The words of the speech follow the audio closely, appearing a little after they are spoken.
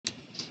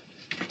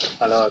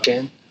Hello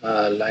again.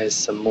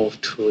 Let's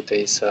move to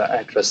this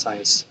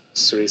exercise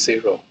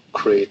 3.0.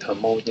 Create a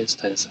more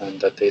instance and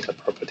the data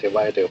property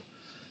value.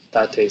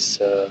 That is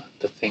the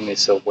thing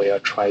is we are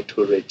trying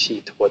to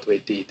repeat what we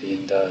did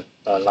in the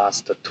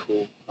last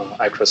two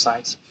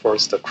exercises.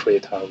 First,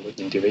 create an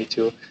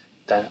individual,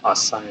 then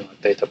assign a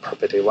data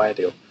property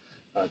value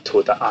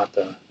to the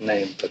other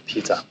named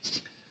pizza.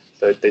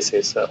 So this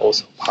is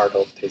also part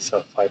of this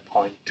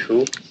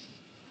 5.2.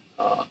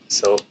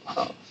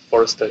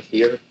 First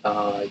here,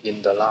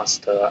 in the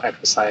last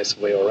exercise,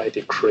 we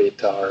already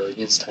create our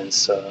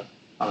instance to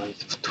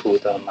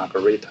the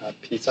margarita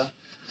pizza.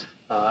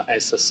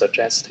 As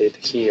suggested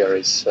here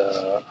is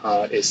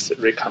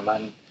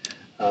recommend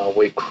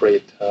we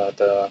create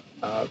the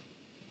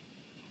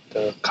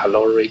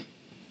calorie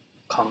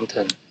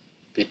content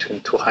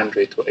between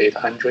 200 to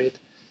 800,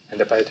 and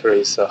the better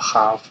is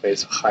half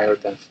is higher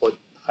than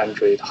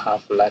 400,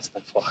 half less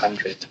than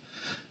 400.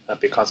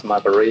 Because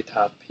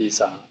margarita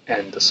pizza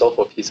and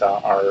sofa pizza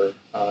are,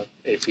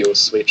 if you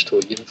switch to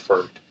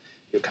invert,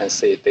 you can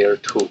see there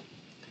too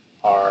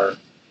are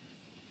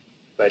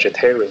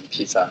vegetarian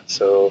pizza.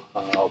 So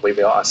we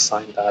will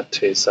assign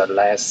that is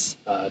less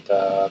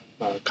the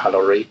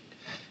calorie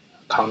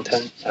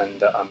content,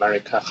 and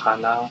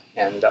Americana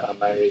and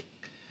Americana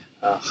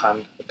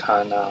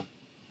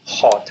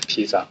hot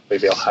pizza we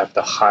will have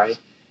the high,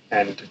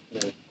 and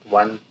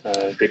one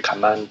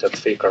recommended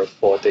figure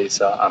for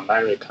this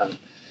American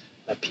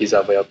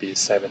pizza will be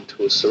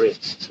 723.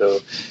 So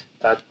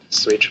that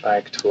switch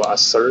back to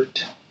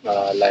assert.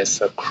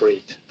 Let's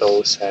create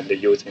those and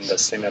using the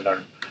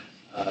similar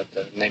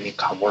the naming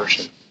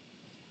conversion.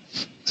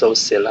 So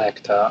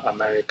select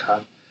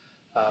Americana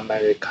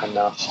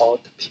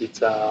hot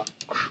pizza,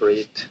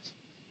 create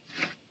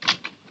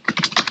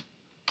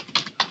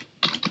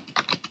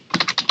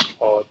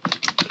hot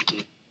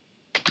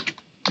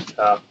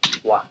pizza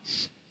 1.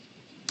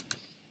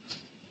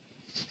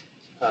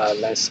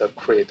 Let's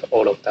create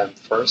all of them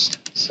first.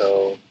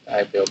 So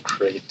I will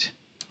create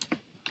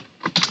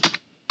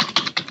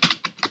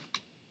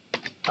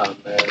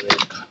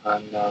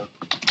Americana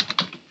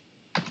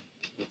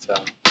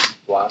pizza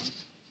 1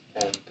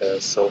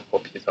 and sofa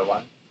pizza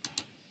 1.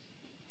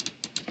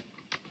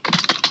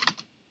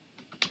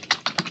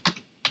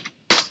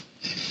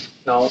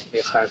 Now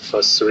we have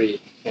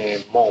three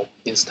more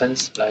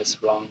instances.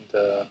 Let's run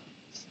the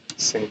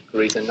sync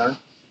reasoner.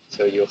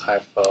 So you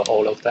have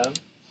all of them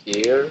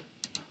here.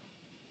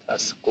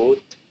 That's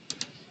good.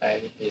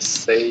 And it's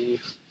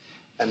safe.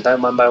 And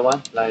then one by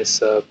one,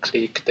 let's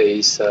click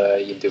this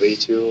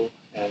individual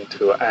and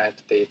to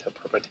add data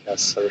property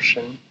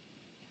assertion.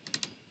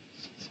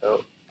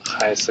 So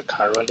has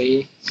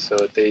currently, so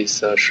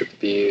this should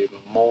be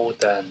more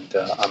than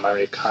the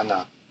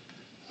Americana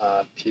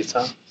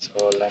pizza.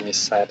 So let me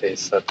set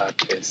this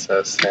that is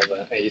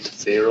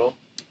 780,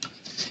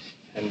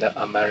 and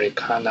the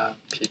Americana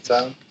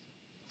pizza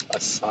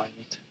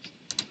assigned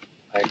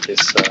like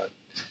this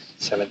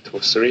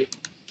 723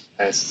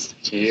 as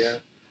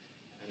here,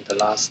 and the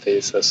last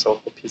is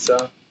sofa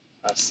pizza.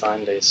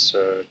 Assigned is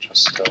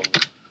just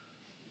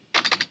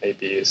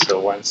maybe it's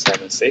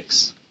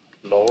 176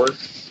 lower.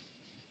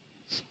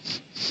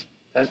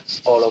 Then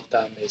all of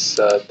them is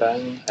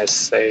done. I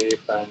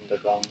save and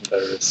run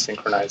the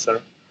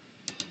synchronizer.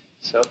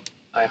 So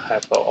I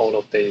have all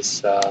of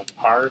this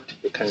part.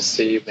 You can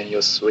see when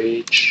you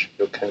switch,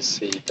 you can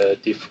see the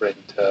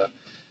different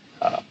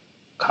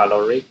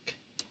caloric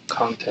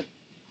content.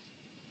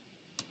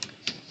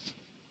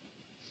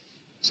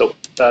 So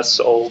that's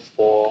all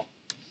for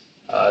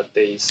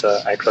this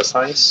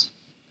exercise.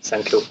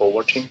 Thank you for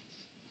watching.